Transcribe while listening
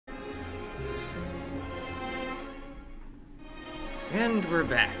And we're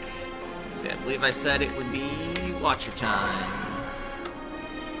back. See, I believe I said it would be Watcher time.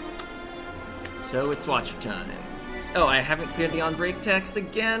 So it's Watcher time. Oh, I haven't cleared the on-break text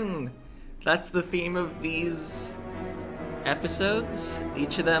again! That's the theme of these episodes.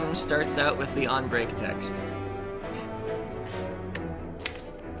 Each of them starts out with the on-break text.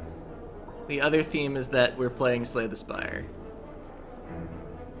 The other theme is that we're playing Slay the Spire.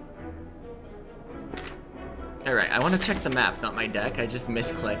 Alright, I want to check the map, not my deck. I just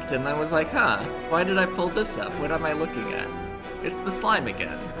misclicked and I was like, huh, why did I pull this up? What am I looking at? It's the slime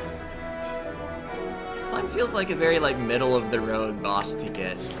again. Slime feels like a very, middle-of-the-road boss to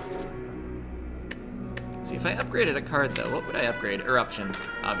get. Let's see, if I upgraded a card, though, what would I upgrade? Eruption,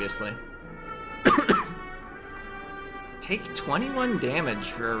 obviously. Take 21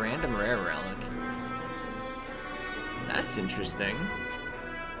 damage for a random rare relic. That's interesting.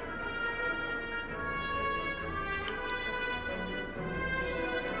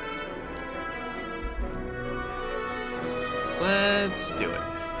 Let's do it.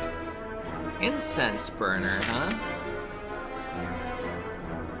 Incense burner, huh?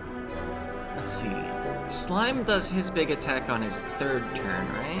 Let's see. Slime does his big attack on his third turn,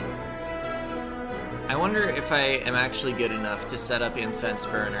 right? I wonder if I am actually good enough to set up Incense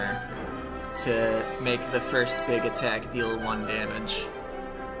burner to make the first big attack deal 1 damage.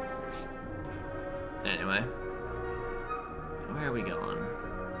 Anyway. Where are we going?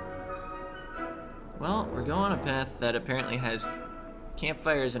 Well, we're going on a path that apparently has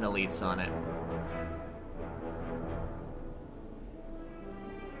campfires and elites on it.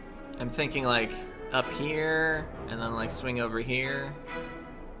 I'm thinking up here, and then swing over here.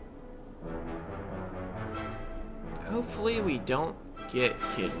 Hopefully we don't get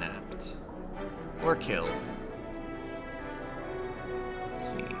kidnapped. Or killed.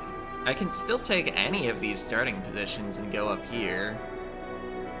 Let's see. I can still take any of these starting positions and go up here.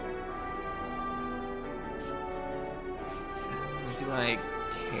 Do I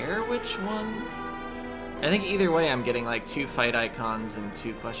care which one? I think either way I'm getting 2 fight icons and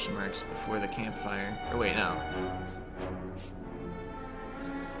 2 question marks before the campfire. Or wait, no.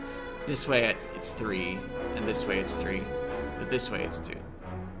 This way it's 3, and this way it's 3, but this way it's 2.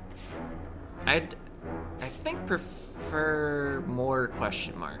 I think prefer more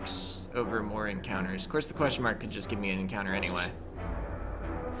question marks over more encounters. Of course the question mark could just give me an encounter anyway.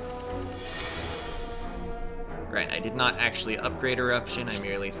 Right, I did not actually upgrade Eruption, I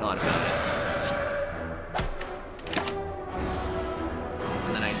merely thought about it.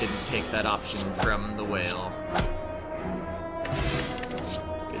 And then I didn't take that option from the whale.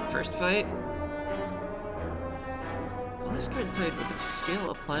 Good first fight. The last card played was a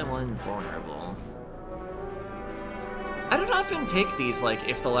skill, apply 1 vulnerable. I don't often take these,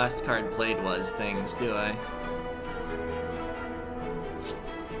 if the last card played was things, do I?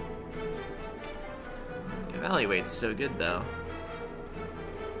 Evaluate's so good, though.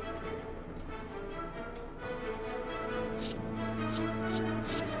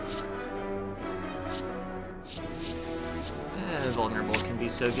 Vulnerable can be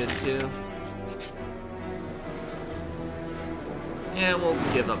so good, too. Yeah, we'll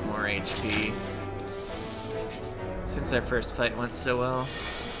give up more HP. Since our first fight went so well.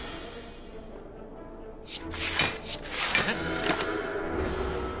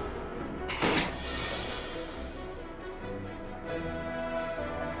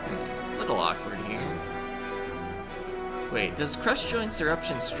 Wait, does Crush Joints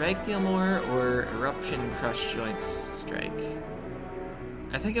Eruption Strike deal more, or Eruption Crush Joints Strike?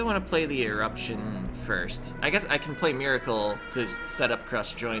 I think I want to play the Eruption first. I guess I can play Miracle to set up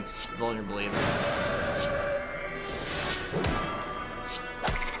Crush Joints vulnerably.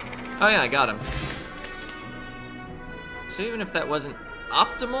 Oh yeah, I got him. So even if that wasn't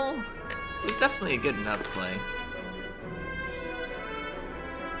optimal, it was definitely a good enough play.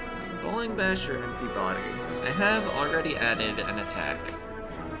 Bowling Bash or Empty Body? I have already added an attack.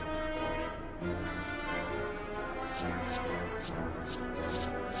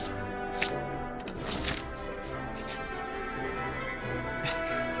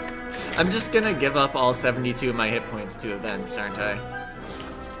 I'm just gonna give up all 72 of my hit points to events, aren't I?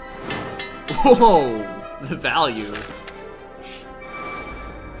 Whoa! The value.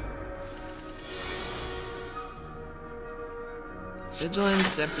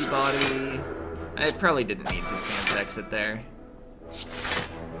 Vigilance, Empty Body. I probably didn't need to stance exit there.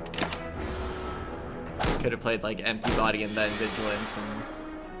 Could have played Empty Body and then Vigilance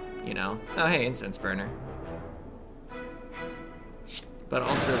and, you know. Oh hey, Incense Burner. But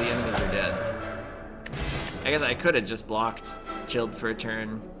also the enemies are dead. I guess I could have just blocked, chilled for a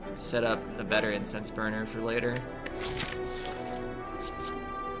turn, set up a better Incense Burner for later.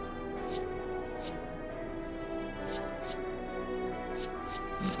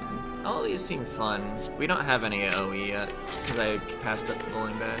 All these seem fun. We don't have any AoE yet, because I passed up the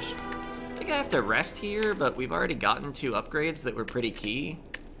Bowling Bash. I think I have to rest here, but we've already gotten 2 upgrades that were pretty key,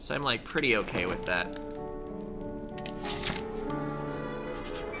 so I'm like pretty okay with that.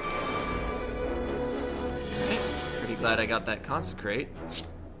 Alright, pretty glad I got that Consecrate.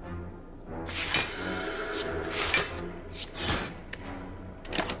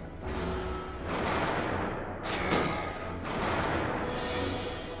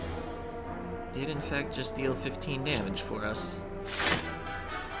 Did in fact just deal 15 damage for us.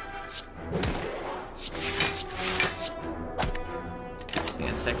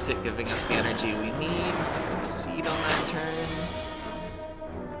 Stance exit giving us the energy we need to succeed on that turn.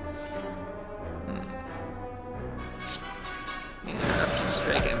 Yeah, Eruption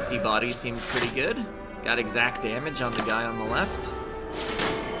Strike Empty Body seems pretty good. Got exact damage on the guy on the left.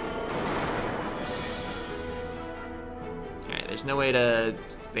 Alright, there's no way to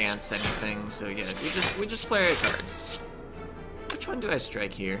stance anything, so yeah, we just play our cards. Which one do I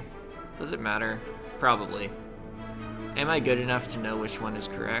strike here? Does it matter? Probably. Am I good enough to know which one is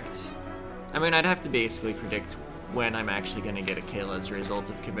correct? I mean, I'd have to basically predict when I'm actually gonna get a kill as a result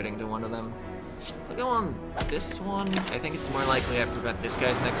of committing to one of them. I'll go on this one. I think it's more likely I prevent this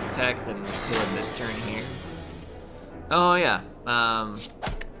guy's next attack than kill him this turn here. Oh yeah,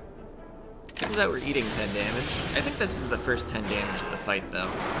 turns out we're eating 10 damage. I think this is the first 10 damage of the fight,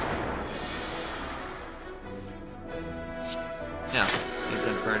 though. No,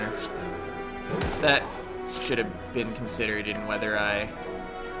 Incense Burner. That should have been considered in whether I...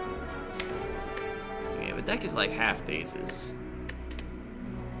 Yeah, the deck is like half dazes.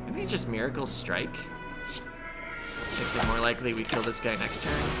 Maybe just Miracle Strike? Makes it more likely we kill this guy next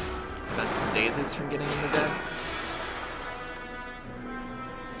turn. Prevent some dazes from getting in the deck.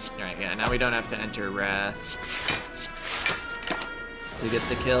 Alright, yeah, now we don't have to enter Wrath to get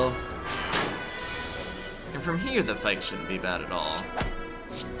the kill. And from here, the fight shouldn't be bad at all.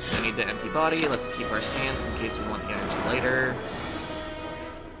 I need the Empty Body. Let's keep our stance in case we want the energy later.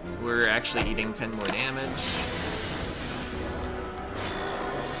 We're actually eating 10 more damage.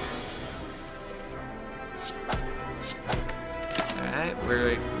 Alright,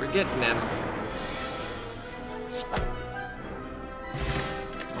 we're getting him.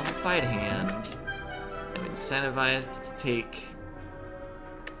 Modified hand. I'm incentivized to take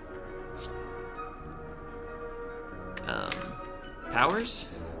powers?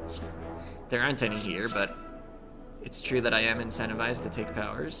 There aren't any here, but it's true that I am incentivized to take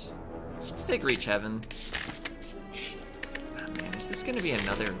powers. Let's take Reach Heaven. Oh man, is this gonna be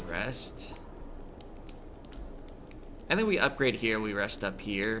another rest? I think we upgrade here, we rest up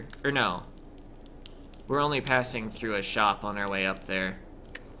here. Or no. We're only passing through a shop on our way up there.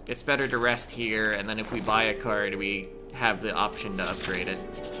 It's better to rest here, and then if we buy a card, we have the option to upgrade it.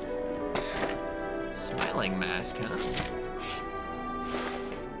 Smiling Mask, huh?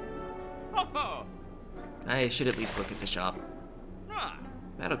 I should at least look at the shop.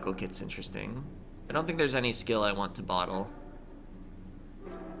 Medical kit's interesting. I don't think there's any skill I want to bottle.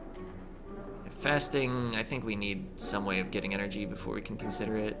 Fasting, I think we need some way of getting energy before we can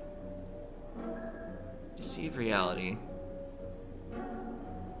consider it. Deceive Reality.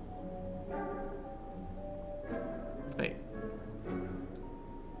 Wait.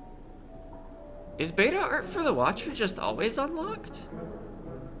 Is beta art for the Watcher just always unlocked?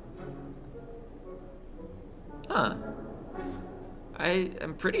 Huh. I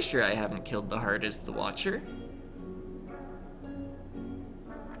am pretty sure I haven't killed the heart as the Watcher.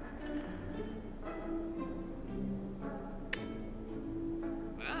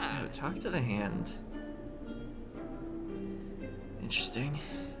 Oh, talk to the hand. Interesting.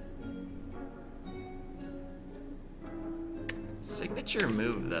 Signature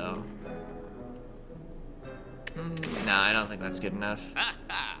move, though. Nah, I don't think that's good enough.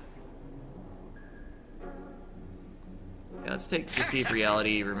 Yeah, let's take Deceive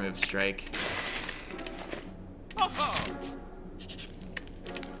Reality, remove Strike.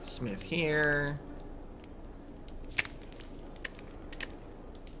 Smith here.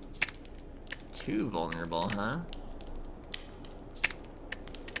 Too vulnerable, huh?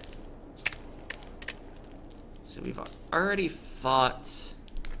 So we've already fought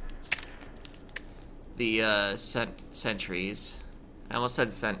the sentries. I almost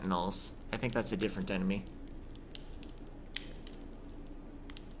said sentinels. I think that's a different enemy.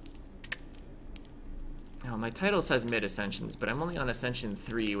 Oh, my title says mid-ascensions, but I'm only on Ascension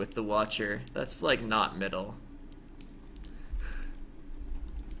 3 with the Watcher. That's, like, not middle.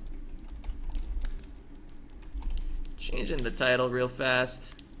 Changing the title real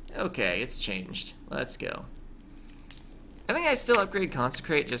fast. Okay, it's changed. Let's go. I think I still upgrade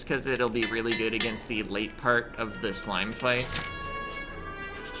Consecrate just because it'll be really good against the late part of the slime fight.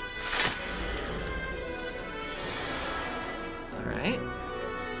 Alright.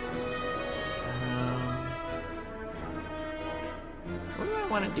 What do I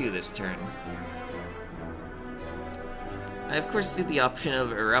want to do this turn? I of course see the option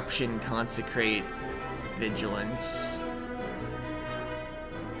of Eruption, Consecrate, Vigilance.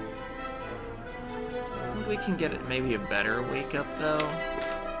 I think we can get it maybe a better wake up though.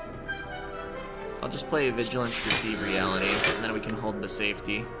 I'll just play Vigilance, Deceive Reality, and then we can hold the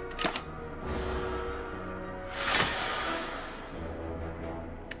safety.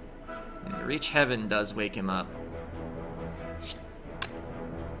 And Reach Heaven does wake him up.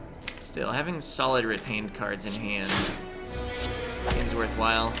 Still, having solid retained cards in hand seems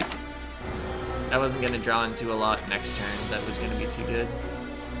worthwhile. I wasn't going to draw into a lot next turn. That was going to be too good.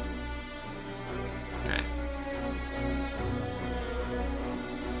 Alright.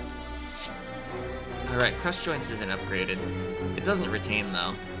 Alright, Crush Joints isn't upgraded. It doesn't retain,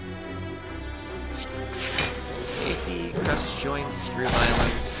 though. Safety, Crush Joints through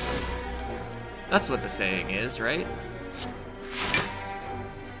violence. That's what the saying is, right?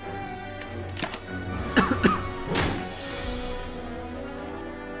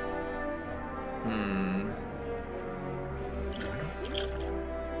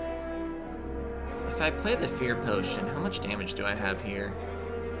 If I play the Fear Potion, how much damage do I have here?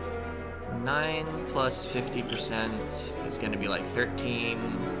 9 plus 50% is going to be like 13.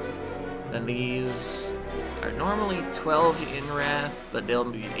 Then these are normally 12 in Wrath, but they'll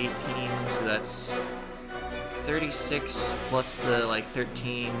be 18, so that's 36 plus the like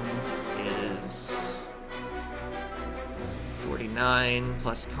 13 is 49,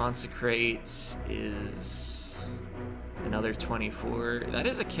 plus Consecrate is another 24. That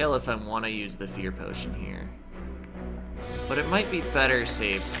is a kill if I want to use the Fear Potion here. But it might be better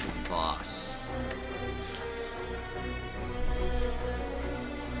saved for the boss.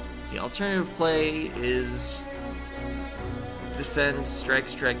 Let's see, alternative play is defend, strike,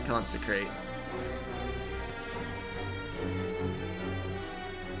 strike, consecrate.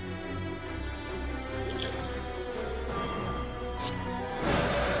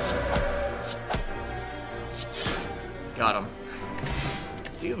 Got him.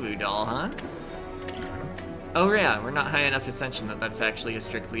 Duvu doll, huh? Oh yeah, we're not high enough Ascension that that's actually a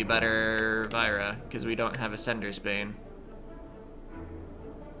strictly better Vira, because we don't have Ascender's Bane.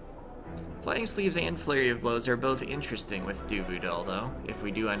 Flying Sleeves and Flurry of Blows are both interesting with Duvu doll, though, if we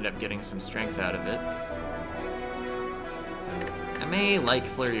do end up getting some strength out of it. I may like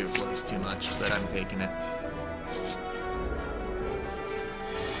Flurry of Blows too much, but I'm taking it.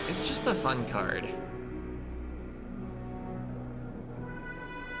 It's just a fun card.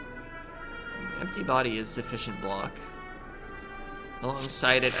 Empty Body is sufficient block.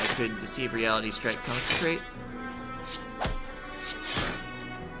 Alongside it, I could Deceive Reality, Strike, Consecrate. I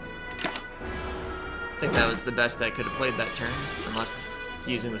think that was the best I could have played that turn, unless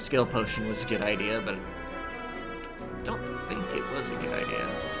using the Skill Potion was a good idea, but I don't think it was a good idea.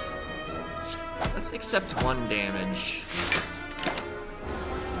 Let's accept 1 damage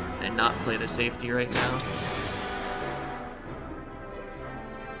and not play the safety right now.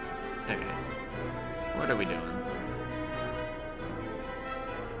 Okay. What are we doing?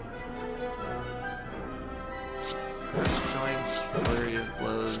 Crush Joints, Flurry of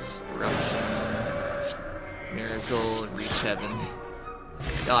Blows, Eruption, Miracle, Reach Heaven.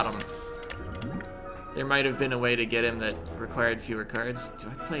 Got him. There might have been a way to get him that required fewer cards. Do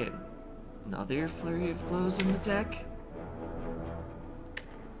I play another Flurry of Blows in the deck?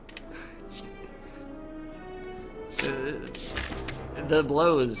 The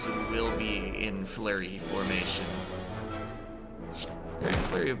blows will be in Flurry formation. Alright,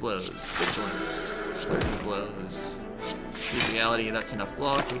 Flurry of Blows, Vigilance, Flurry of Blows. See Reality, that's enough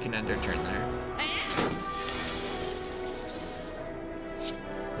block, we can end our turn there.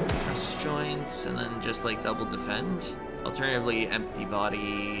 Crush Joints, and then just like double defend. Alternatively, Empty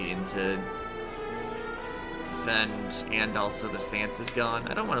Body into defend, and also the stance is gone.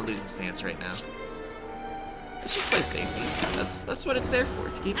 I don't want to lose the stance right now. Let's just play safety. That's what it's there for,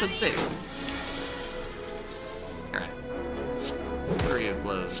 to keep us safe. Alright. Flurry of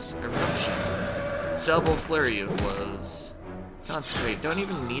Blows. Eruption. Double Flurry of Blows. Consecrate. Don't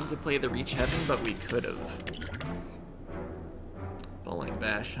even need to play the Reach Heaven, but we could have. Bowling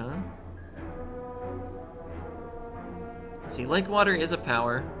Bash, huh? Let's see, Lake Water is a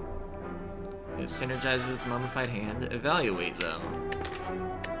power. It synergizes with Mummified Hand. Evaluate, though.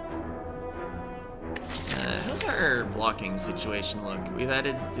 How How's our blocking situation look? We've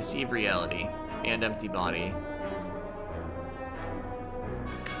added Deceive Reality and Empty Body.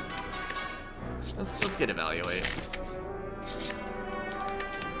 Let's get Evaluate.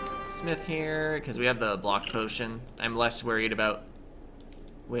 Smith here, because we have the block potion. I'm less worried about...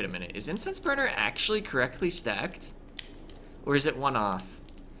 Wait a minute, is Incense Burner actually correctly stacked? Or is it one off?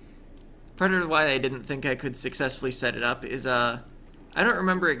 Part of why I didn't think I could successfully set it up is, I don't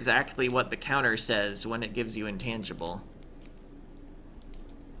remember exactly what the counter says when it gives you intangible.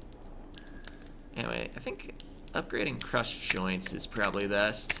 Anyway, I think upgrading Crushed Joints is probably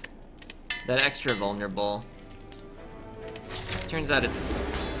best. That extra vulnerable. Turns out it's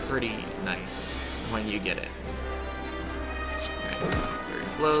pretty nice when you get it. Alright, Flurry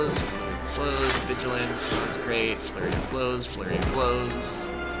of Blows, Vigilance, Consecrate, Flurry of Blows, Flurry of Blows,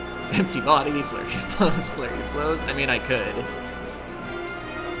 Empty Body, Flurry of Blows, Flurry of Blows. I mean, I could.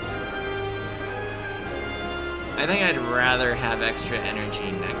 I think I'd rather have extra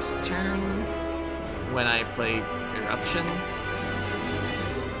energy next turn when I play Eruption.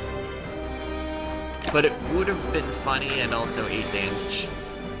 But it would have been funny and also 8 damage.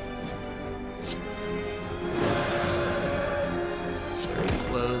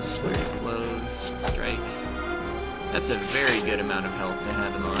 Flurry of Blows, Strike. That's a very good amount of health to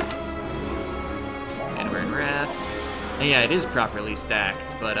have him on. And we're in Wrath. And yeah, it is properly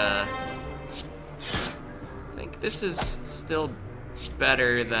stacked, but I think this is still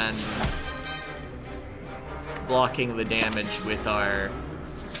better than blocking the damage with our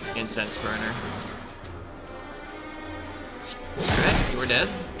Incense Burner. Alright, we're dead.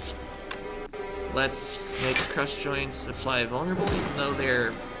 Let's make Crushed Joints apply vulnerable, even though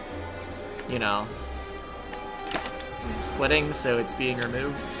they're, you know, splitting, so it's being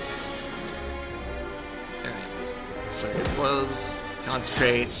removed. Alright. Flurry of Blows,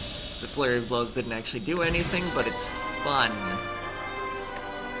 Consecrate. The Flurry of Blows didn't actually do anything, but it's fun.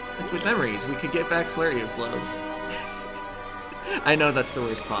 Liquid Memories, we could get back Flurry of Blows. I know that's the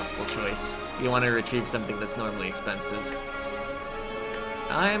worst possible choice. You want to retrieve something that's normally expensive.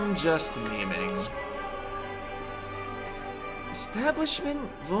 I'm just memeing. Establishment,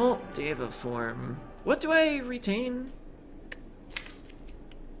 Vault, Deva Form. What do I retain?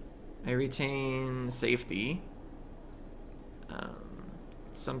 I retain Safety.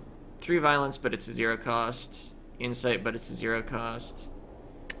 Some 3 Violence, but it's a 0 cost. Insight, but it's a 0 cost.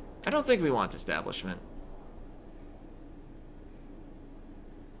 I don't think we want Establishment.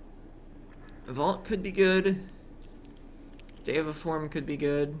 Vault could be good. Deva Form could be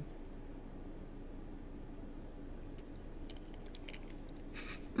good.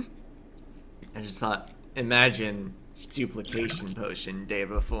 I just thought, imagine Duplication Potion,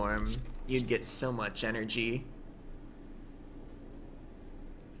 Deva Form. You'd get so much energy.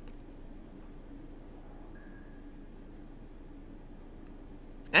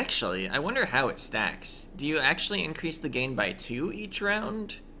 Actually, I wonder how it stacks. Do you actually increase the gain by 2 each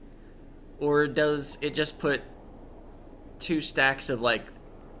round? Or does it just put 2 stacks of, like,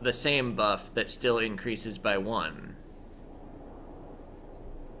 the same buff that still increases by 1?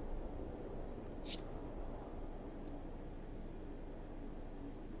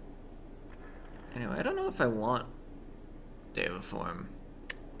 Anyway, I don't know if I want Deva Form.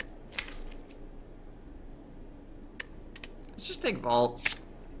 Let's just take Vault.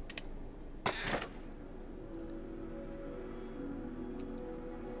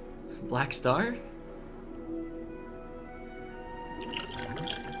 Black Star?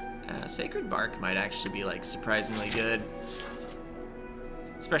 Sacred Bark might actually be, like, surprisingly good.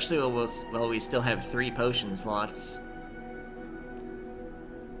 Especially while we still have 3 potion slots.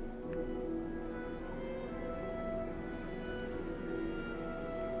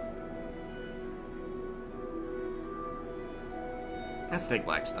 Let's take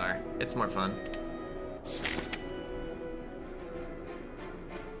Black Star. It's more fun.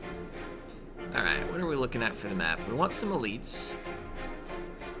 Alright, what are we looking at for the map? We want some elites.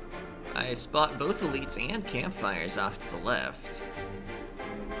 I spot both elites and campfires off to the left.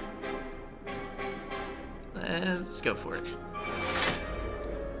 Let's go for it.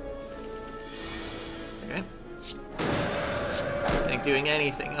 Okay. I think doing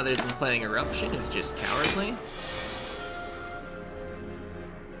anything other than playing Eruption is just cowardly.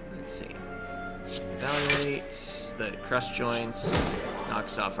 Let's see. Evaluate. So the Crushed Joints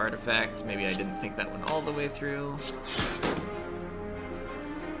knocks off Artifact. Maybe I didn't think that one all the way through.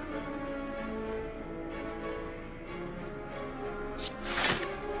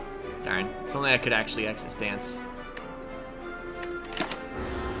 Darn. If only I could actually exit stance.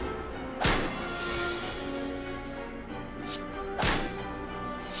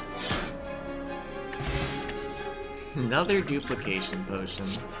 Another duplication potion.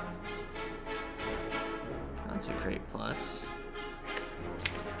 Consecrate plus.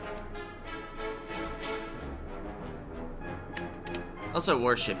 Also,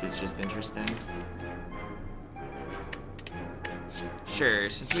 Worship is just interesting. Sure,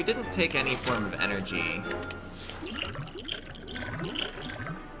 since we didn't take any form of energy,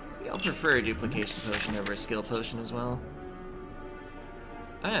 I'll prefer a duplication potion over a skill potion as well.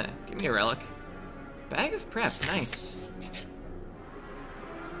 Ah, give me a relic. Bag of prep, nice.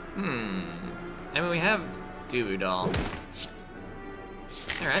 I mean, we have Dubu Doll.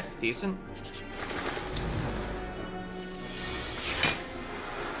 Alright, decent.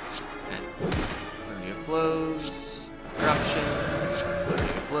 Alright. Flurry of Blows, Corruption, Flurry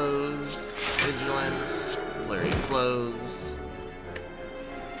of Blows, Vigilance, Flurry of Blows.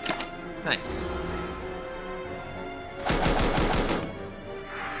 Nice.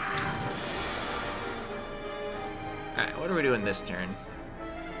 Alright, what are we doing this turn?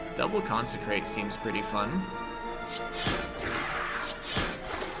 Double Consecrate seems pretty fun.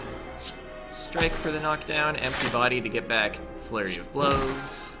 Strike for the knockdown, Empty Body to get back Flurry of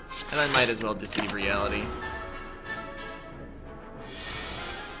Blows, and I might as well Deceive Reality.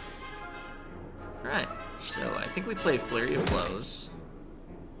 Alright, so I think we play Flurry of Blows.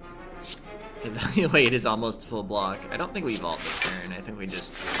 Evaluate is almost full block. I don't think we vault this turn, I think we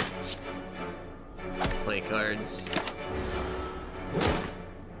just play cards.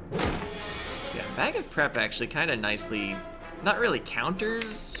 Yeah, Bag of Prep actually kind of nicely, not really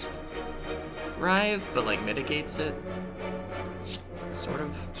counters Rive, but like mitigates it. Sort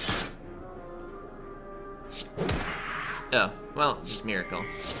of. Oh, well, just Miracle.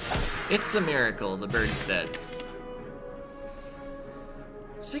 It's a miracle, the bird's dead.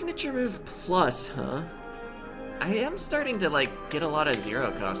 Signature move plus, huh? I am starting to, like, get a lot of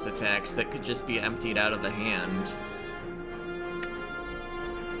zero-cost attacks that could just be emptied out of the hand.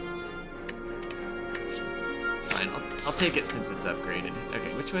 Fine, I'll take it since it's upgraded.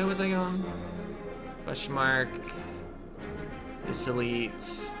 Okay, which way was I going? Question mark. This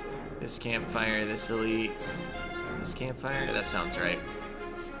elite. This campfire, this elite. This campfire? That sounds right.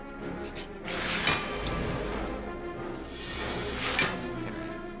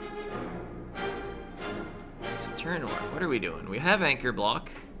 Turn walk. What are we doing? We have anchor block.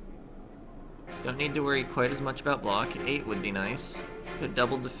 Don't need to worry quite as much about block. 8 would be nice. Could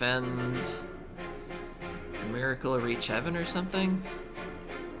double defend. Miracle or reach heaven or something.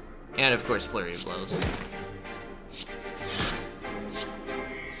 And of course, Flurry of Blows.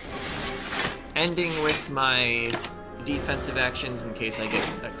 Ending with my defensive actions in case I get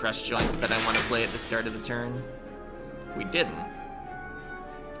a crush joints that I want to play at the start of the turn. We didn't.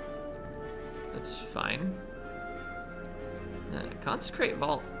 That's fine. Consecrate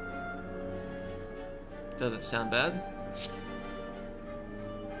Vault doesn't sound bad.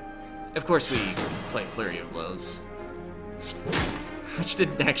 Of course we play Flurry of Blows, which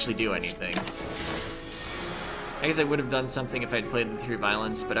didn't actually do anything. I guess I would have done something if I'd played the 3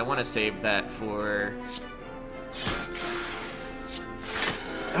 violence, but I want to save that for...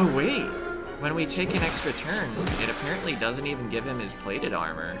 Oh wait, when we take an extra turn, it apparently doesn't even give him his plated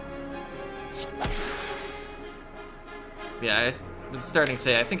armor. Yeah, I was starting to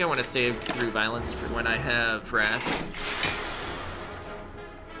say, I think I want to save through violence for when I have Wrath.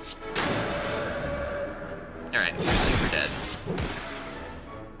 Alright, we're super dead.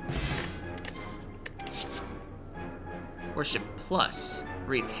 Worship plus.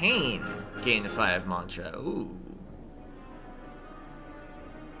 Retain. Gain 5 mantra. Ooh.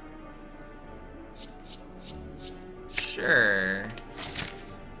 Sure.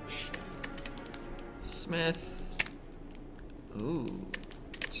 Smith. Ooh,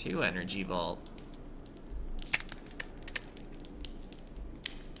 2 energy vault.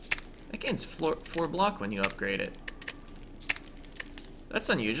 That gains 4 block when you upgrade it. That's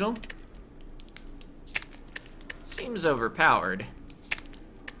unusual. Seems overpowered.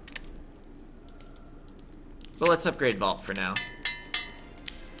 But let's upgrade vault for now.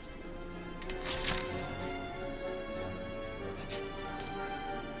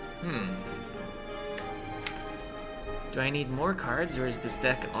 Do I need more cards, or is this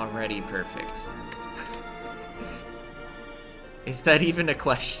deck already perfect? Is that even a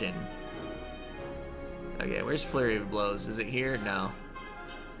question? Okay, where's Flurry of Blows? Is it here? No.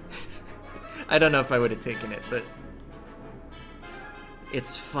 I don't know if I would have taken it, but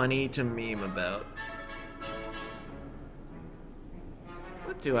it's funny to meme about.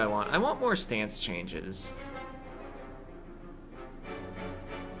 What do I want? I want more stance changes.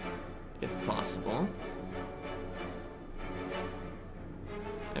 If possible.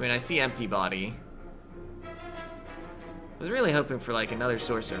 I mean, I see Empty Body. was really hoping for like another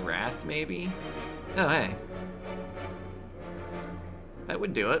source of Wrath, maybe. Oh, hey. That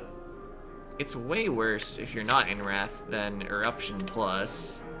would do it. It's way worse if you're not in Wrath than Eruption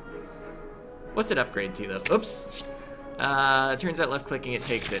Plus. What's it upgrade to, though? Oops. It turns out left-clicking, it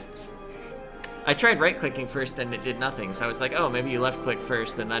takes it. I tried right-clicking first and it did nothing, so I was like, oh, maybe you left-click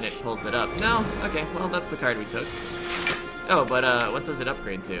first and then it pulls it up. No? Okay, well, that's the card we took. Oh, but what does it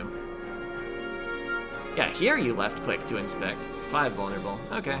upgrade to? Yeah, here you left-click to inspect. 5 vulnerable.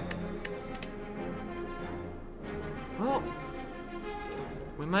 Okay. Well,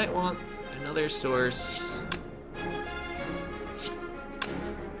 we might want another source.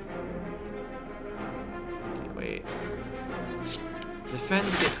 Okay, wait. Defend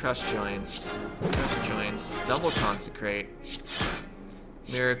to get crush joints, double consecrate,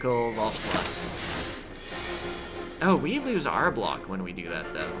 miracle, vault plus. Oh, we lose our block when we do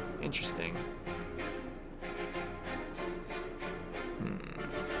that, though. Interesting.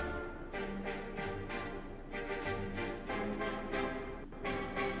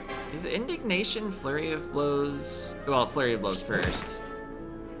 Is Indignation Flurry of Blows? Well, Flurry of Blows first.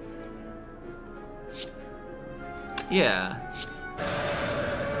 Yeah.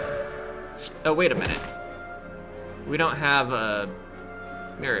 Oh, wait a minute. We don't have a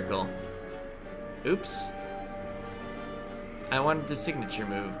miracle. Oops. I wanted the signature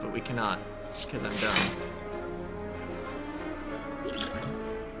move, but we cannot, because I'm dumb.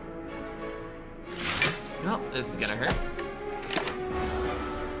 Well, this is gonna hurt.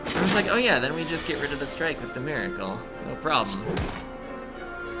 I was like, oh yeah, then we just get rid of the strike with the miracle. No problem.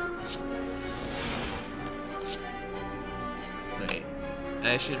 Wait,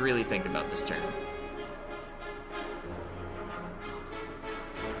 I should really think about this turn.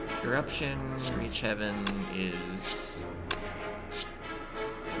 Eruption, Reach Heaven is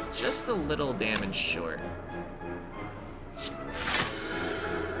just a little damage short.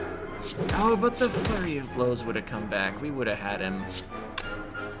 Oh, but the Flurry of Blows would have come back. We would have had him.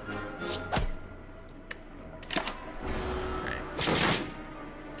 Alright.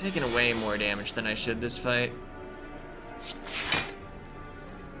 Taking away more damage than I should this fight.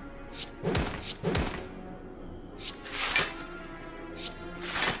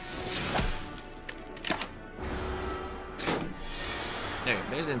 There,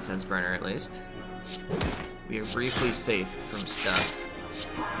 there's Incense Burner at least. We are briefly safe from stuff.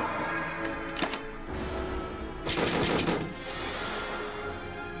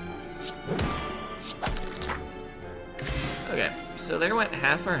 Okay, so there went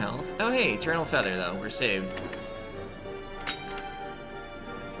half our health. Oh hey, Eternal Feather though, we're saved.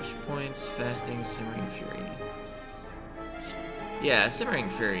 Push points, fasting, Simmering Fury. Yeah, Simmering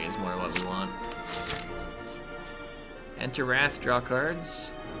Fury is more what we want. Enter Wrath, draw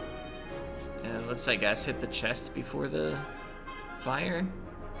cards. And let's, I guess, hit the chest before the fire.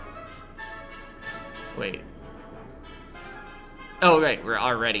 Wait. Oh, right, we're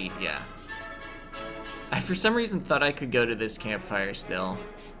already, yeah. I, for some reason, thought I could go to this campfire still.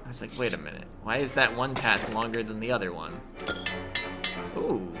 I was like, wait a minute. Why is that one path longer than the other one?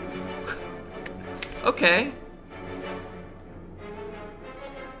 Ooh. Okay.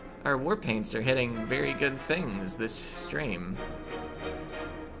 Our war paints are hitting very good things this stream.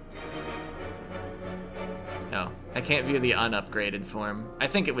 Oh, I can't view the unupgraded form. I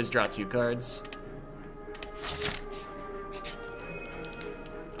think it was draw 2 cards.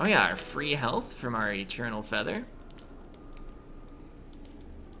 Oh yeah, our free health from our Eternal Feather.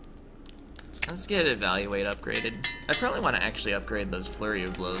 Let's get Evaluate upgraded. I probably want to actually upgrade those Flurry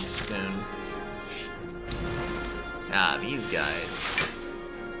of Blows soon. Ah, these guys.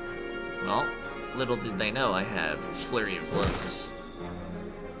 Well, little did they know I have Flurry of Blows.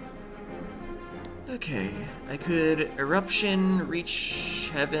 Okay, I could Eruption,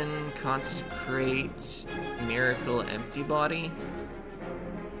 Reach Heaven, Consecrate, Miracle, Empty Body.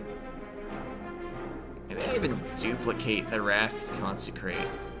 Maybe I even duplicate the Wrath, Consecrate.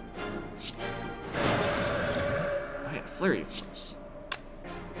 Oh yeah, Flurry of Blows.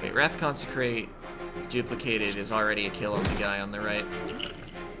 Wait, Wrath, Consecrate, duplicated is already a kill on the guy on the right.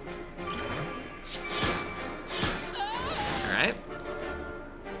 Alright.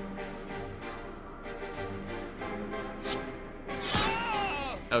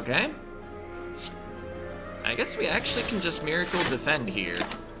 Okay. I guess we actually can just Miracle Defend here.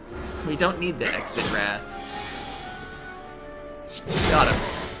 We don't need to exit Wrath. Got him.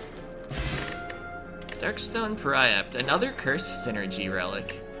 Darkstone Pariapt, another Curse Synergy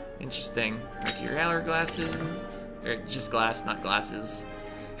relic. Interesting. Mercury Hourglasses, or just glass, not glasses.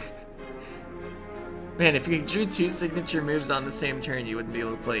 Man, if you drew 2 signature moves on the same turn, you wouldn't be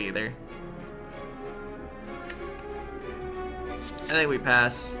able to play either. I think we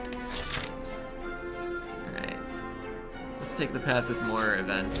pass. Alright. Let's take the path with more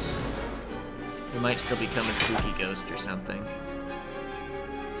events. We might still become a spooky ghost or something.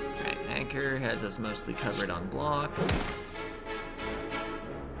 Alright, Anchor has us mostly covered on block.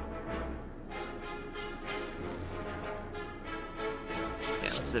 Yeah,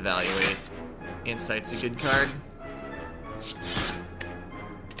 let's evaluate. Insight's a good card.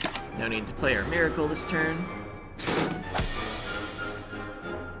 No need to play our Miracle this turn.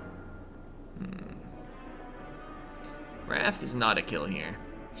 Wrath is not a kill here.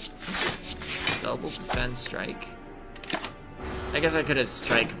 Just double defend strike. I guess I could have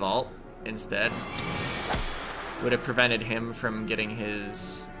strike vault instead. Would have prevented him from getting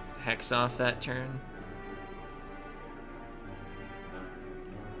his hex off that turn.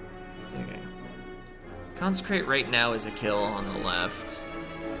 Okay. Consecrate right now is a kill on the left.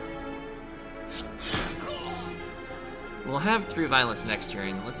 We'll have through violence next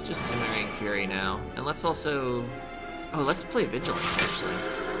turn. Let's just Simmering Fury now. And let's also... Oh, let's play Vigilance, actually.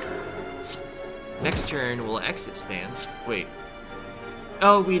 Next turn, we'll exit stance. Wait.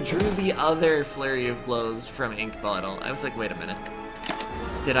 Oh, we drew the other Flurry of Blows from Ink Bottle. I was like, wait a minute.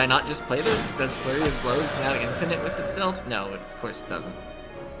 Did I not just play this? Does Flurry of Blows now infinite with itself? No, of course it doesn't.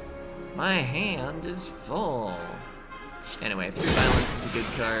 My hand is full. Anyway, through violence is a good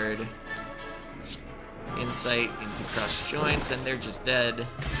card. Insight into crushed joints, and they're just dead.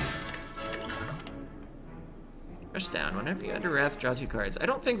 Rush down. Whenever you enter Wrath, draw 2 cards. I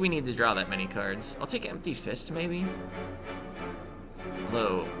don't think we need to draw that many cards. I'll take Empty Fist, maybe?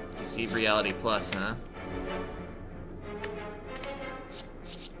 Hello. Deceive Reality Plus, huh?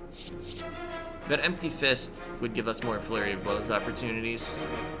 But Empty Fist would give us more Flurry of Blows opportunities.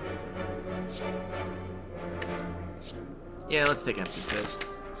 Yeah, let's take Empty Fist.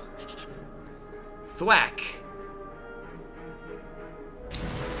 Thwack!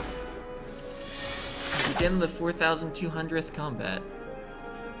 Begin the 4,200th combat.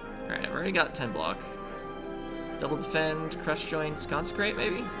 Alright, I've already got 10 block. Double defend, crush joints, consecrate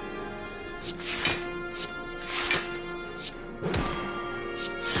maybe?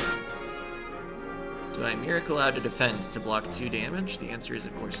 Do I miracle out to defend to block 2 damage? The answer is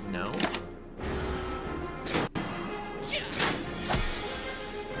of course no.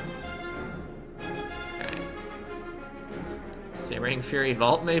 Alright. Simmering Fury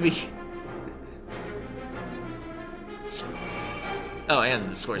Vault maybe? Oh,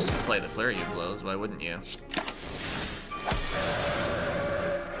 and of course, play the Flurry of Blows, why wouldn't you?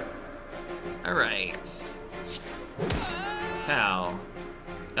 Alright. How?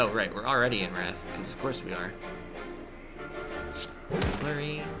 Oh, right, we're already in Wrath, because of course we are.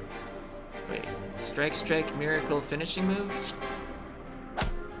 Flurry. Wait, strike, strike, miracle, finishing move?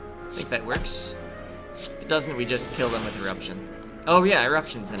 Think that works? If it doesn't, we just kill them with Eruption. Oh yeah,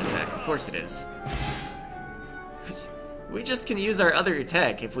 Eruption's an attack, of course it is. We just can use our other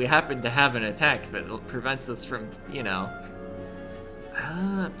attack if we happen to have an attack that prevents us from, you know.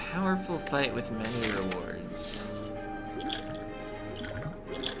 Powerful fight with many rewards.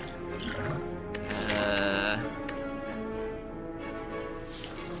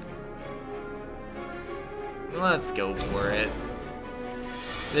 Let's go for it.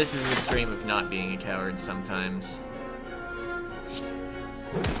 This is the stream of not being a coward sometimes.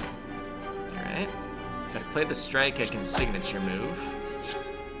 Alright. If I play the strike, I can signature move.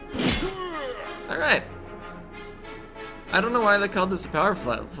 Alright. I don't know why they called this a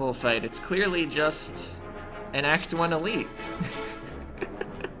powerful fight. It's clearly just an Act 1 elite.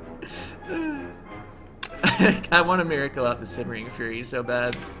 I want to miracle out the Simmering Fury so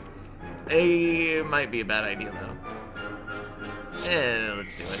bad. It might be a bad idea though.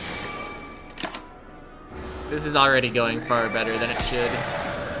 Let's do it. This is already going far better than it should.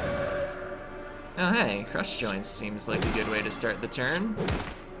 Oh hey, Crush Joints seems like a good way to start the turn.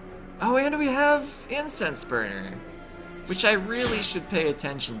 Oh, and we have Incense Burner, which I really should pay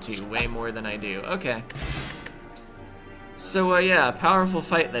attention to way more than I do. Okay. So, yeah, powerful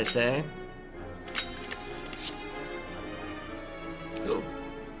fight, they say. Cool.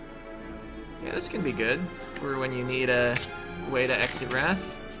 Yeah, this can be good for when you need a way to exit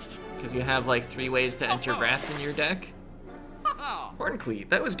Wrath, because you have like 3 ways to enter Wrath in your deck. Horncleat,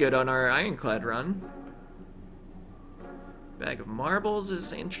 that was good on our Ironclad run. Bag of Marbles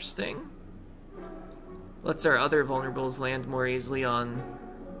is interesting. Lets our other vulnerables land more easily on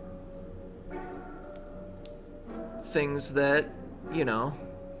things that, you know,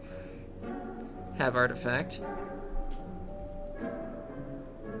 have artifact.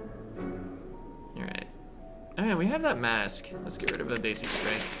 Alright. Oh yeah, we have that mask. Let's get rid of a basic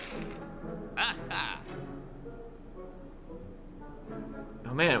strike.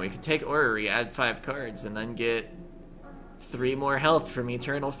 Oh man, we could take Orrery, add 5 cards, and then get 3 more health from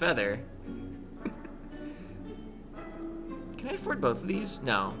Eternal Feather. Can I afford both of these?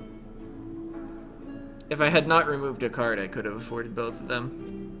 No. If I had not removed a card, I could have afforded both of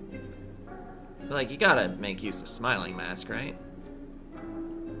them. But, like, you gotta make use of Smiling Mask, right?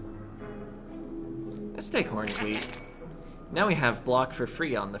 Let's take Hornqueet. Now we have block for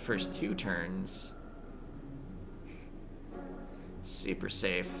free on the first 2 turns. Super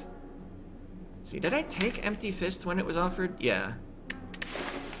safe. Let's see, did I take Empty Fist when it was offered? Yeah.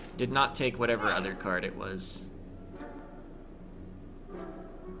 Did not take whatever other card it was.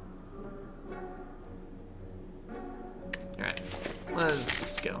 Alright,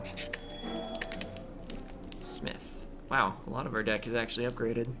 let's go. Smith. Wow, a lot of our deck is actually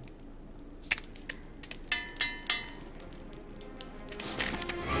upgraded.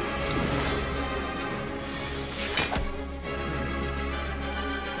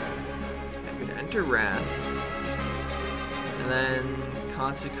 Enter Wrath, and then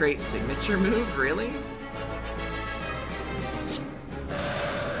Consecrate Signature move, really?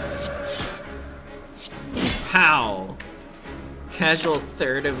 How? Casual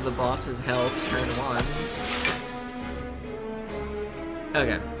third of the boss's health, turn 1.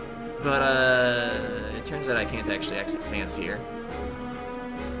 Okay, but it turns out I can't actually exit stance here.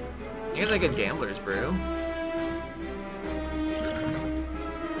 I guess I could Gambler's Brew.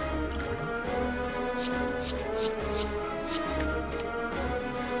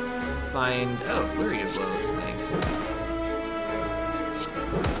 Find, oh, Flurry of Blows, thanks.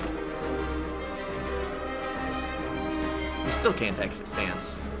 We still can't exit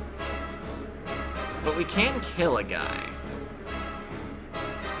stance. But we can kill a guy.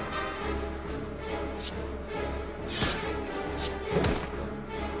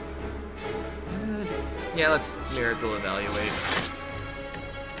 Yeah, let's Miracle Evaluate.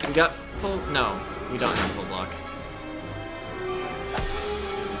 We got full, no, we don't have full block.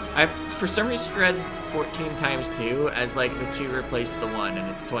 I've, for some reason, read 14 times 2 as like the 2 replaced the 1, and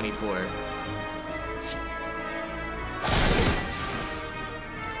it's 24.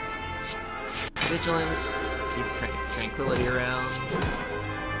 Vigilance, keep Tranquility around.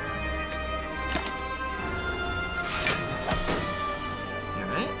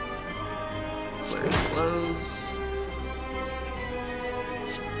 Alright. Flurry of Blows.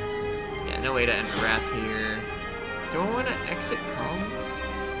 Yeah, no way to enter Wrath here. Do I want to exit Calm?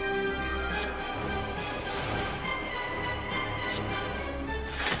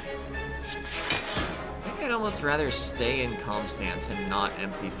 I'd almost rather stay in Calm Stance and not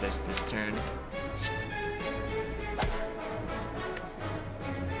Empty Fist this turn.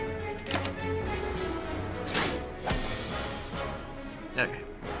 Okay,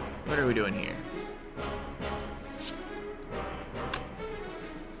 what are we doing here?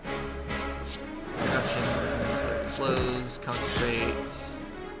 Corruption, Flurry of Blows, Concentrate.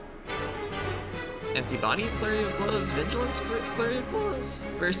 Empty Body, Flurry of Blows, Vigilance, Flurry of Blows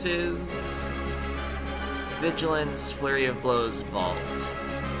versus Vigilance, Flurry of Blows, Vault.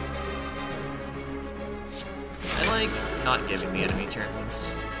 I like not giving the enemy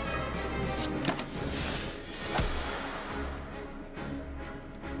turns.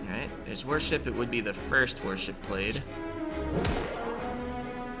 Alright, there's Worship. It would be the first Worship played.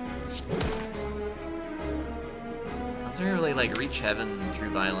 Alternatively, like, Reach Heaven through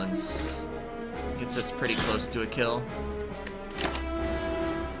Violence gets us pretty close to a kill.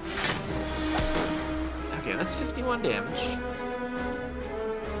 Okay, that's 51 damage.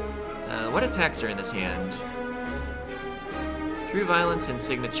 What attacks are in this hand? Through Violence and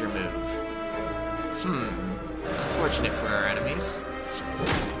Signature move. Unfortunate for our enemies.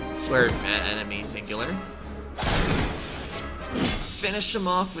 Or enemy singular. Finish them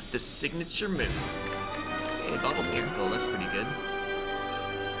off with the Signature move. Hey, Bubble Miracle, that's pretty good.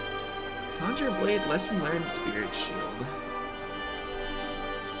 Conjure Blade, Lesson Learned, Spirit Shield.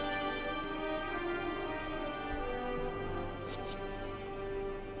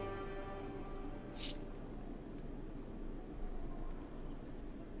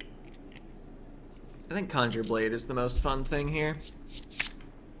 I think Conjure Blade is the most fun thing here.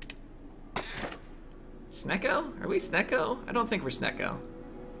 Snecko? Are we Snecko? I don't think we're Snecko.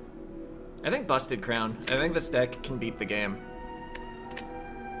 I think Busted Crown. I think this deck can beat the game.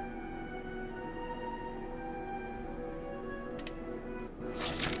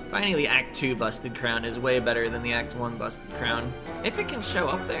 Finally, Act 2 Busted Crown is way better than the Act 1 Busted Crown. If it can show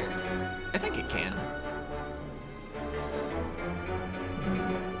up there, I think it can.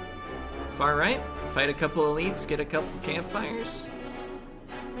 Far right, fight a couple elites, get a couple campfires.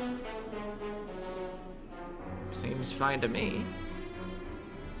 Seems fine to me.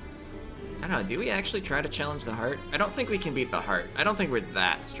 I don't know, do we actually try to challenge the heart? I don't think we can beat the heart. I don't think we're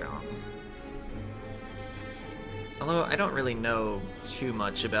that strong. Although I don't really know too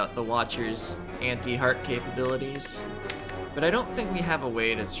much about the Watcher's anti-heart capabilities. But I don't think we have a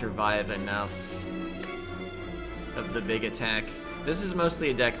way to survive enough of the big attack. This is mostly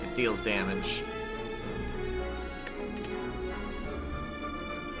a deck that deals damage.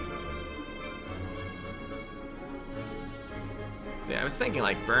 So yeah, I was thinking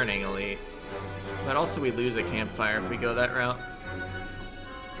like burning Elite. But also we lose a campfire if we go that route.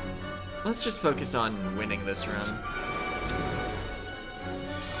 Let's just focus on winning this run.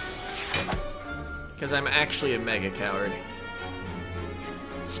 Because I'm actually a mega coward.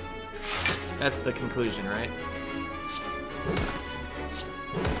 That's the conclusion, right? I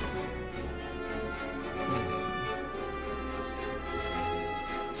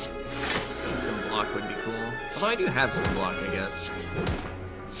think some block would be cool. Although I do have some block, I guess.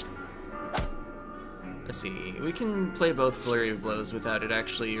 Let's see, we can play both Flurry of Blows without it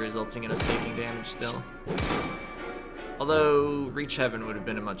actually resulting in us taking damage still. Although Reach Heaven would have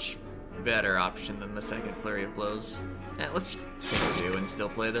been a much better option than the second Flurry of Blows. Let's take 2 and still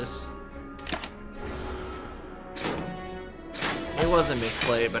play this. It was a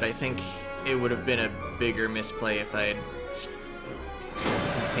misplay, but I think it would have been a bigger misplay if I had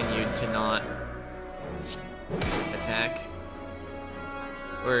continued to not attack.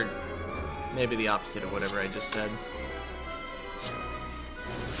 Or maybe the opposite of whatever I just said.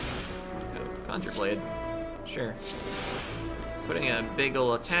 Oh, Conjure Blade. Sure. Putting a big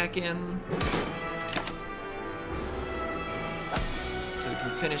ol' attack in. So we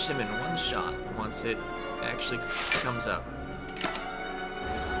can finish him in one shot once it actually comes up.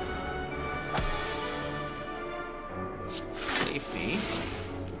 Safety.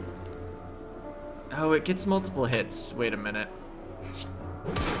 Oh, it gets multiple hits. Wait a minute.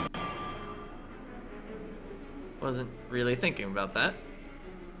 Wasn't really thinking about that.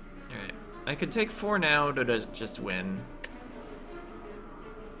 Alright. I could take 4 now to just win.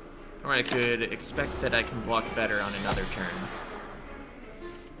 Or I could expect that I can block better on another turn.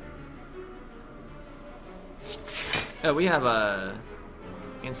 Oh, we have a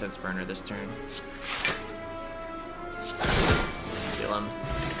Incense Burner this turn. Kill him.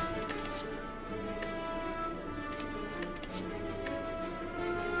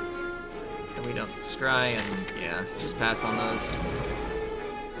 And we don't scry, and yeah, just pass on those.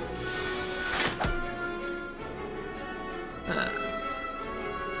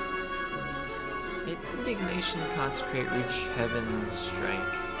 Indignation, Consecrate, Reach Heaven,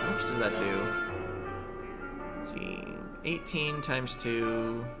 Strike. How much does that do? Let's see. 18 times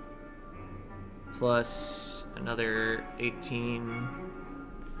 2 plus another 18.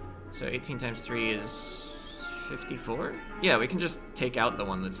 So 18 times 3 is 54? Yeah, we can just take out the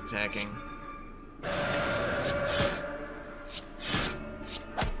one that's attacking.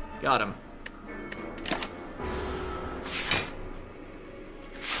 Got him.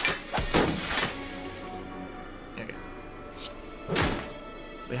 Okay.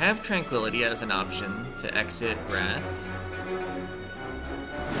 We have Tranquility as an option to exit Wrath.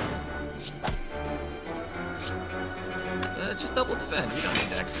 Just double defend. We don't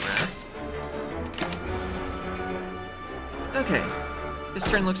need to exit Wrath. Okay. This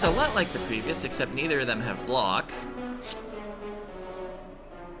turn looks a lot like the previous, except neither of them have block.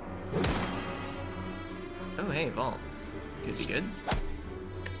 Oh, hey, Vault. Could be good.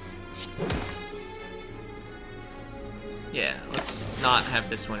 Yeah, let's not have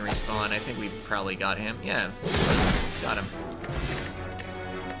this one respawn. I think we probably got him. Yeah, got him.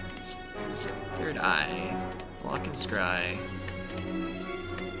 Third Eye. Block and Scry.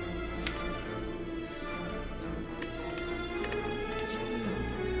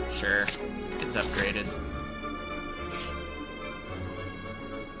 Sure, it's upgraded.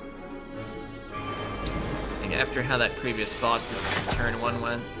 I think after how that previous boss's turn 1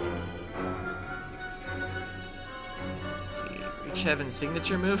 went. Let's see, Reach Heaven's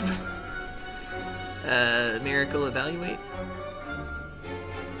signature move. Miracle Evaluate.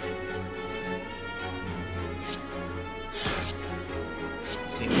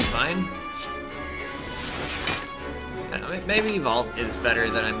 Seems fine. I don't know, maybe Vault is better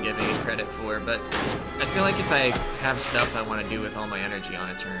than I'm giving it credit for, but I feel like if I have stuff I want to do with all my energy on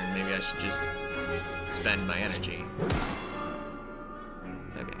a turn, maybe I should just spend my energy.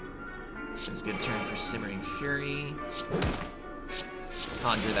 Okay. This is a good turn for Simmering Fury. Let's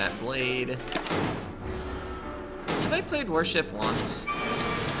conjure that blade. Have I played Worship once?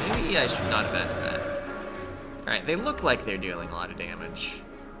 Maybe I should not have added that. Alright, they look like they're dealing a lot of damage.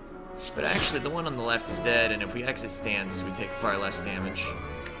 But actually, the one on the left is dead, and if we exit stance, we take far less damage.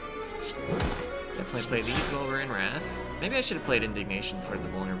 Definitely play these while we're in Wrath. Maybe I should have played Indignation for the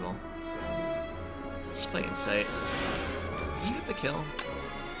vulnerable. Let's play Insight. Do you have the kill?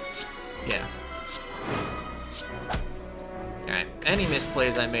 Yeah. Alright, any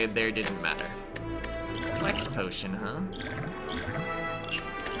misplays I made there didn't matter. Flex Potion, huh?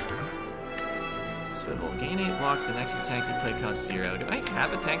 Swivel. Gain 8 block, the next attack you play costs 0. Do I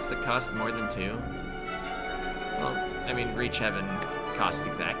have attacks that cost more than 2? Well, I mean, Reach Heaven costs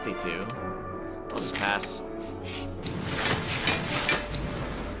exactly 2. I'll just pass.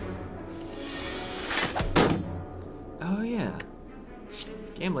 Oh yeah.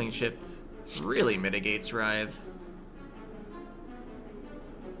 Gambling Chip really mitigates Writhe.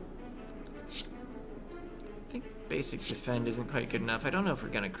 I think basic defend isn't quite good enough. I don't know if we're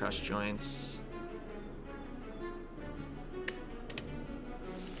gonna crush joints.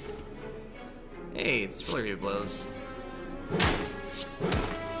 Hey, it's Flurry of Blows.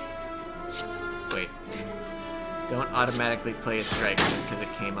 Wait. Don't automatically play a strike just because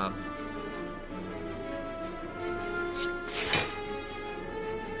it came up.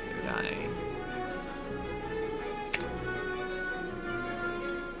 Third eye.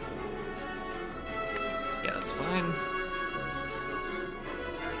 Yeah, that's fine.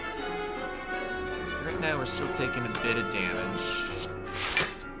 So right now we're still taking a bit of damage.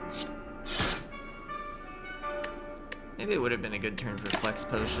 Maybe it would have been a good turn for Flex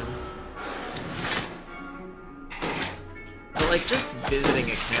Potion. But like just visiting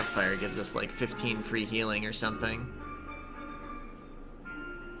a campfire gives us like 15 free healing or something.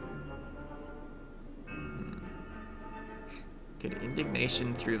 Good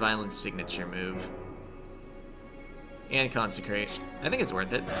Indignation through Violence signature move. And Consecrate. I think it's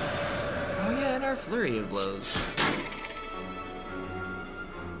worth it. Oh yeah, and our Flurry of Blows.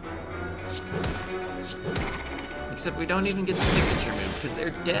 Except we don't even get the signature move because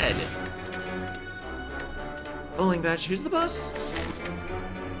they're dead. Bowling Bash, who's the boss?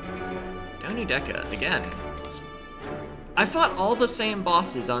 Doni Deca, again. I fought all the same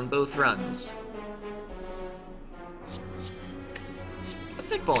bosses on both runs. Let's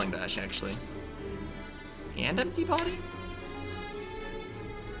take Bowling Bash, actually. And Empty Body?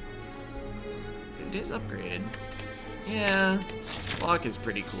 It is upgraded. Yeah, block is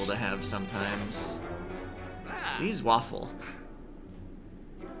pretty cool to have sometimes. These waffle.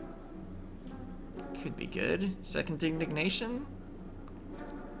 Could be good. Second Indignation?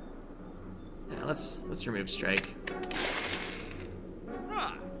 Yeah, let's remove Strike.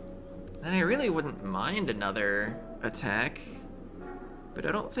 Then I really wouldn't mind another attack, but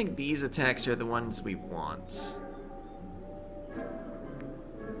I don't think these attacks are the ones we want.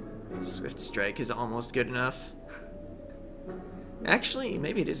 Swift Strike is almost good enough. Actually,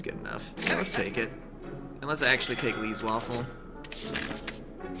 maybe it is good enough. Yeah, let's take it. Unless I actually take Lee's Waffle.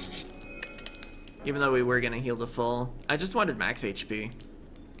 Even though we were gonna heal to full. I just wanted max HP.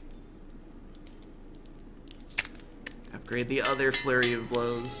 Upgrade the other Flurry of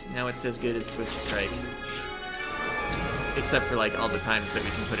Blows. Now it's as good as Swift Strike. Except for like all the times that we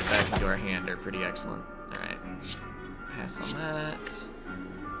can put it back into our hand are pretty excellent. Alright. Pass on that.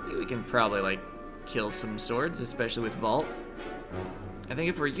 Maybe we can probably like kill some swords, especially with Vault. I think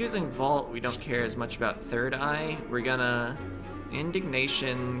if we're using Vault, we don't care as much about Third Eye. We're gonna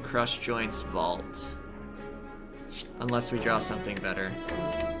Indignation, Crush Joints, Vault. Unless we draw something better.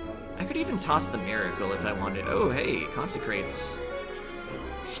 I could even toss the Miracle if I wanted. Oh, hey, Consecrates.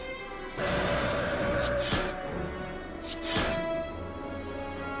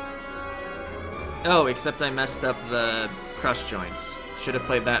 Oh, except I messed up the Crush Joints. Should have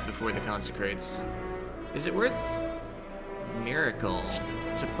played that before the Consecrates. Is it worth Miracle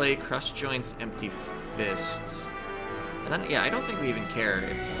to play Crush Joints, Empty Fist? And then, yeah, I don't think we even care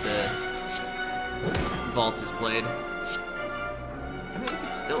if the Vault is played. I mean, we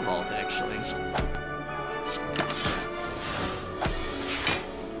could still Vault, actually.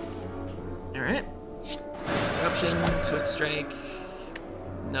 Alright. Eruption, Swift Strike.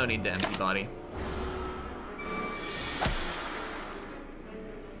 No need to Empty Body.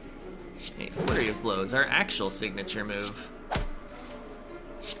 Hey, Flurry of Blows, our actual signature move.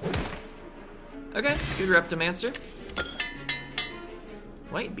 Okay, good Reptomancer.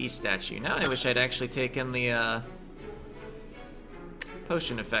 White Beast Statue. Now I wish I'd actually taken the,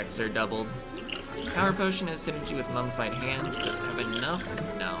 potion effects are doubled. Power Potion has synergy with Mummified Hand. Does it have enough?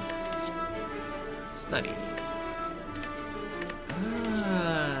 No. Study.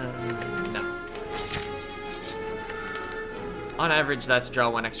 No. On average, that's draw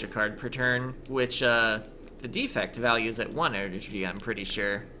 1 extra card per turn, which, the defect value is at 1 energy, I'm pretty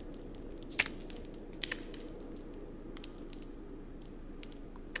sure.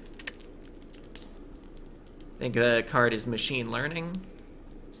 think the card is Machine Learning.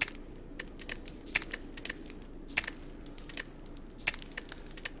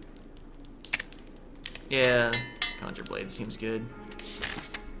 Yeah, Conjure Blade seems good.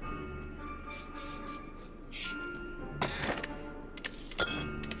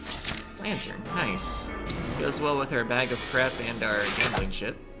 Lantern, nice. Goes well with our bag of prep and our gambling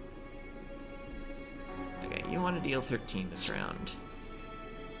shit. Okay, you want to deal 13 this round.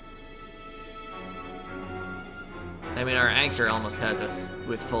 I mean, our anchor almost has us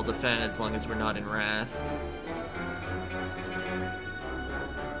with full defense as long as we're not in Wrath.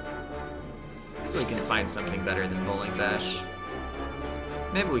 Maybe we can find something better than Bowling Bash.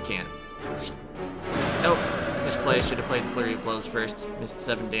 Maybe we can't. Nope. Misplay. Should have played Flurry of Blows first. Missed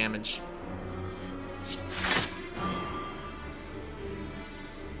 7 damage.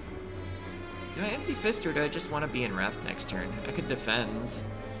 Do I empty fist or do I just want to be in Wrath next turn? I could defend.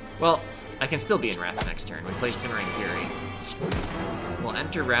 Well, I can still be in Wrath next turn. We play Simmering Fury. We'll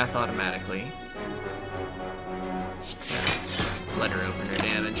enter Wrath automatically. Yeah. Letter opener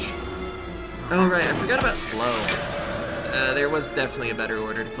damage. Oh right, I forgot about slow. There was definitely a better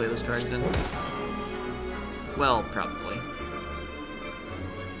order to play those cards in. Well, probably.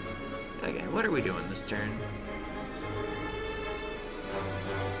 Okay, what are we doing this turn?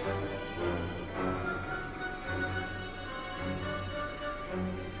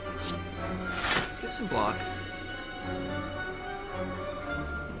 Let's get some block.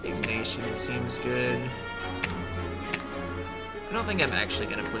 Indignation seems good. I don't think I'm actually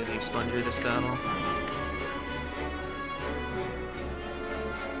going to play the Expunger this battle.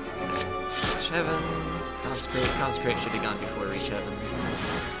 Reach Heaven. Consecrate. Consecrate should have gone before Reach Heaven.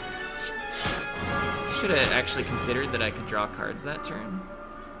 Should have actually considered that I could draw cards that turn.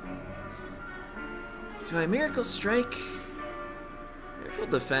 Do I Miracle Strike? Miracle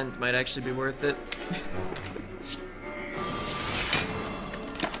Defend might actually be worth it.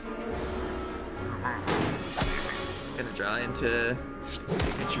 Gonna draw into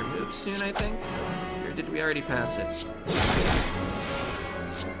signature move soon, I think. Or did we already pass it?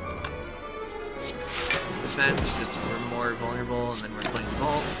 Defend just for more vulnerable, and then we're playing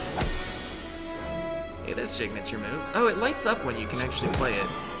Vault. Hey, this signature move. Oh, it lights up when you can actually play it.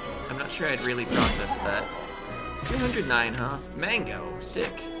 I'm not sure I'd really processed that. 209, huh? Mango,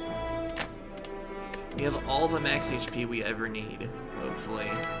 sick. We have all the max HP we ever need,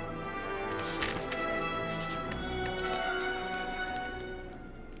 hopefully.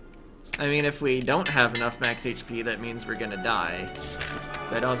 I mean, if we don't have enough max HP, that means we're gonna die.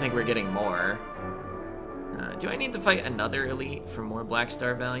 So I don't think we're getting more. Do I need to fight another elite for more Black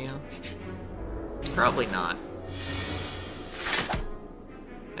Star value? Probably not.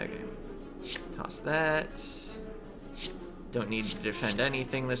 Okay. Toss that. Don't need to defend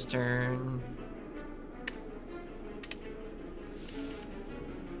anything this turn.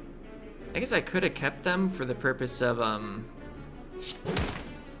 I guess I could have kept them for the purpose of, Oh,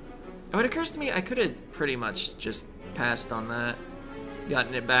 it occurs to me I could have pretty much just passed on that.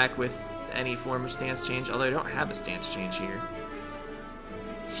 Gotten it back with any form of stance change, although I don't have a stance change here.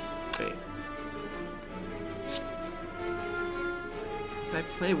 Wait. If I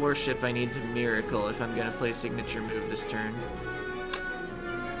play Worship, I need to Miracle if I'm gonna play Signature move this turn.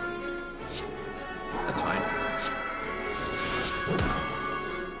 That's fine.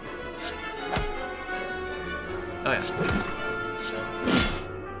 Oh yeah.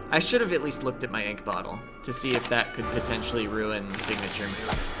 I should have at least looked at my ink bottle to see if that could potentially ruin the Signature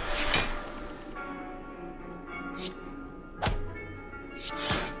move.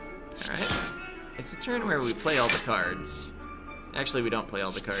 Alright. It's a turn where we play all the cards. Actually, we don't play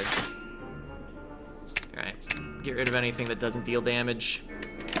all the cards. Alright. Get rid of anything that doesn't deal damage.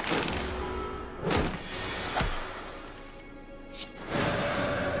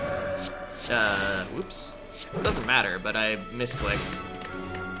 Whoops. Doesn't matter, but I misclicked.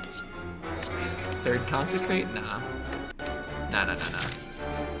 Third Consecrate? Nah. Nah.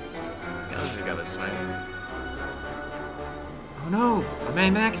 Yeah, let's just go this way. Oh no! I'm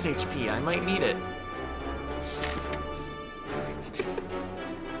at max HP. I might need it.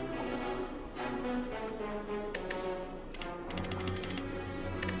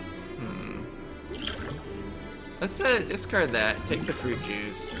 Let's discard that, take the Fruit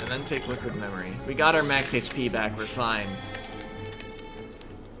Juice, and then take Liquid Memory. We got our max HP back, we're fine.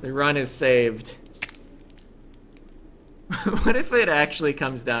 The run is saved. What if it actually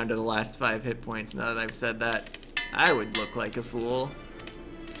comes down to the last 5 hit points now that I've said that? I would look like a fool.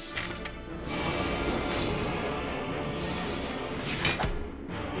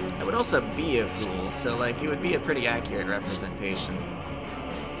 I would also be a fool, so like it would be a pretty accurate representation.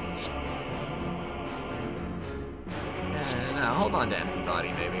 Hold on to empty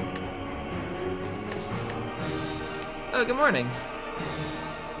body, maybe. Oh, good morning.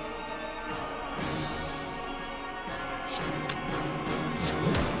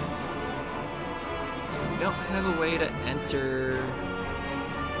 So we don't have a way to enter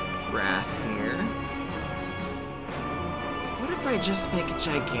Wrath here. What if I just make a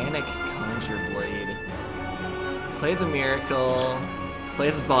gigantic Conjure Blade? Play the Miracle,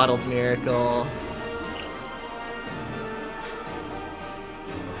 play the Bottled Miracle.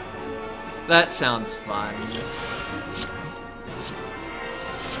 That sounds fun.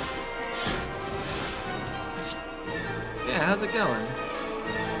 Yeah, how's it going?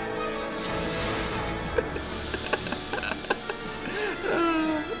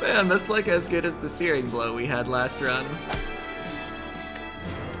 Man, that's like as good as the Searing Blow we had last run.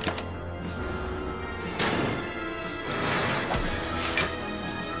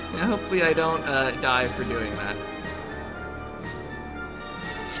 Yeah, hopefully I don't die for doing that.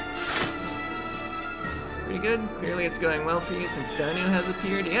 Pretty good. Clearly it's going well for you since Donu has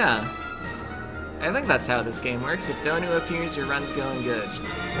appeared. Yeah. I think that's how this game works. If Donu appears, your run's going good.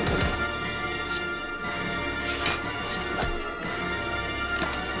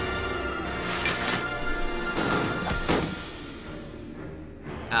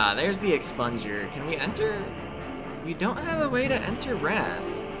 Ah, there's the Expunger. Can we enter? We don't have a way to enter Wrath.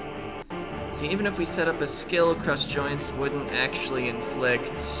 See, even if we set up a skill, Crush Joints wouldn't actually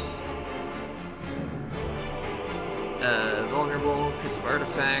inflict vulnerable because of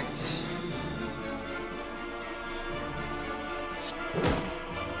Artifact.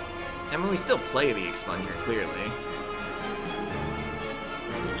 I mean, we still play the Expunger, clearly.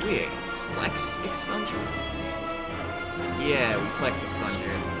 Do we flex Expunger? Yeah, we flex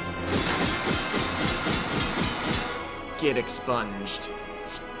Expunger. Get expunged.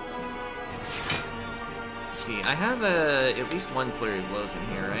 See, I have at least one Flurry of Blows in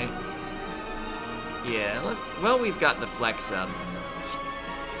here, right? Yeah, well, we've got the flex up.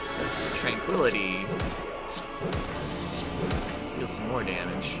 This Tranquility deals some more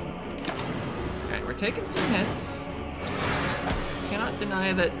damage. Alright, we're taking some hits. Cannot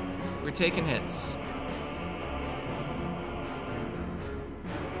deny that we're taking hits.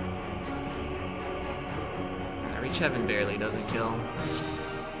 Reach Heaven barely doesn't kill.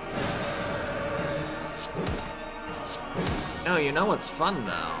 Oh, you know what's fun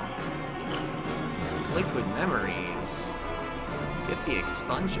though? Liquid Memories. Get the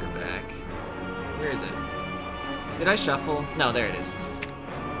Expunger back. Where is it? Did I shuffle? No, there it is.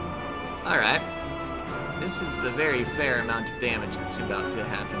 Alright. This is a very fair amount of damage that's about to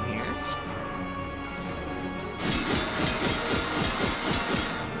happen here.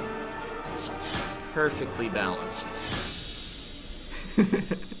 Perfectly balanced.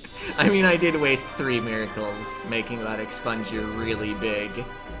 I mean, I did waste 3 miracles, making that Expunger really big.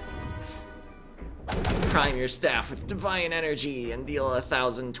 Prime your staff with Divine Energy and deal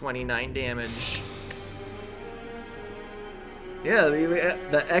 1,029 damage. Yeah,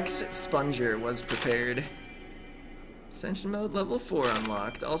 the X-Spunger was prepared. Ascension Mode level 4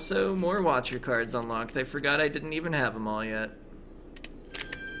 unlocked. Also, more Watcher cards unlocked. I forgot I didn't even have them all yet.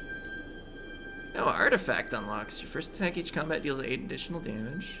 Oh, Artifact unlocks. Your first attack each combat deals 8 additional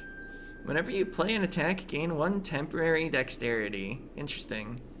damage. Whenever you play an attack, gain 1 temporary dexterity.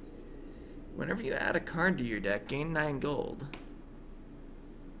 Interesting. Whenever you add a card to your deck, gain 9 gold.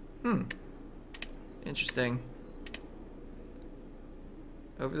 Interesting.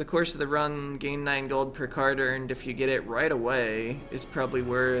 Over the course of the run, gain 9 gold per card earned if you get it right away is probably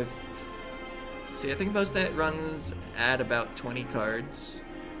worth... See, I think most runs add about 20 cards.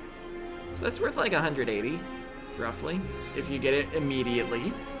 So that's worth like 180, roughly, if you get it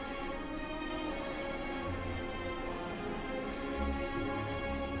immediately.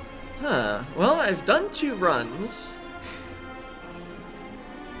 Huh. Well, I've done 2 runs.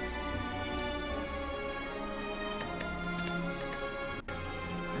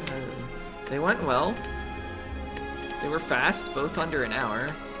 They went well. They were fast, both under an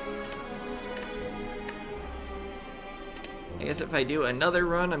hour. I guess if I do another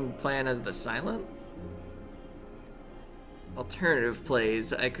run, I'm playing as the Silent. Alternative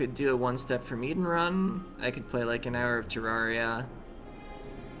plays, I could do a 1-step from Eden run. I could play like an hour of Terraria.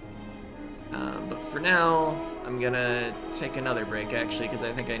 But for now, I'm gonna take another break actually, because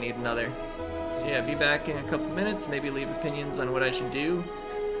I think I need another. So yeah, be back in a couple minutes, maybe leave opinions on what I should do.